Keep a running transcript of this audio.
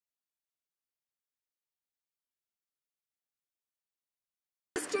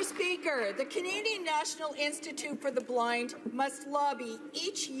Speaker, the Canadian National Institute for the Blind must lobby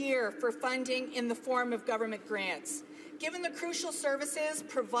each year for funding in the form of government grants. Given the crucial services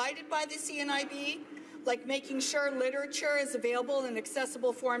provided by the CNIB, like making sure literature is available in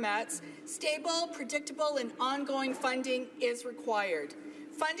accessible formats, stable, predictable, and ongoing funding is required.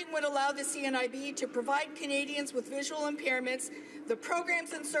 Funding would allow the CNIB to provide Canadians with visual impairments the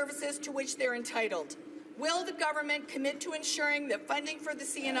programs and services to which they're entitled. Will the government commit to ensuring that funding for the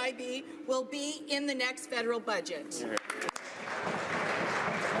CNIB will be in the next federal budget?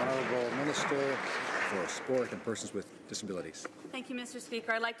 Honourable Minister for Sport and Persons with Disabilities. Thank you, Mr.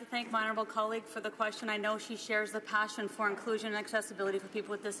 Speaker. I'd like to thank my honourable colleague for the question. I know she shares the passion for inclusion and accessibility for people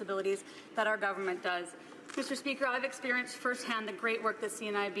with disabilities that our government does. Mr. Speaker, I've experienced firsthand the great work that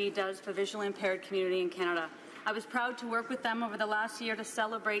CNIB does for the visually impaired community in Canada. I was proud to work with them over the last year to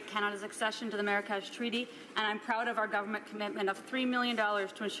celebrate Canada's accession to the Marrakesh Treaty, and I'm proud of our government commitment of $3 million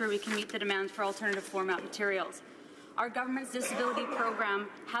to ensure we can meet the demands for alternative format materials. Our government's disability program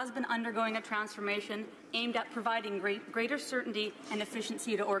has been undergoing a transformation aimed at providing greater certainty and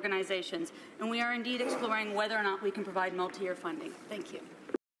efficiency to organizations, and we are indeed exploring whether or not we can provide multi-year funding. Thank you.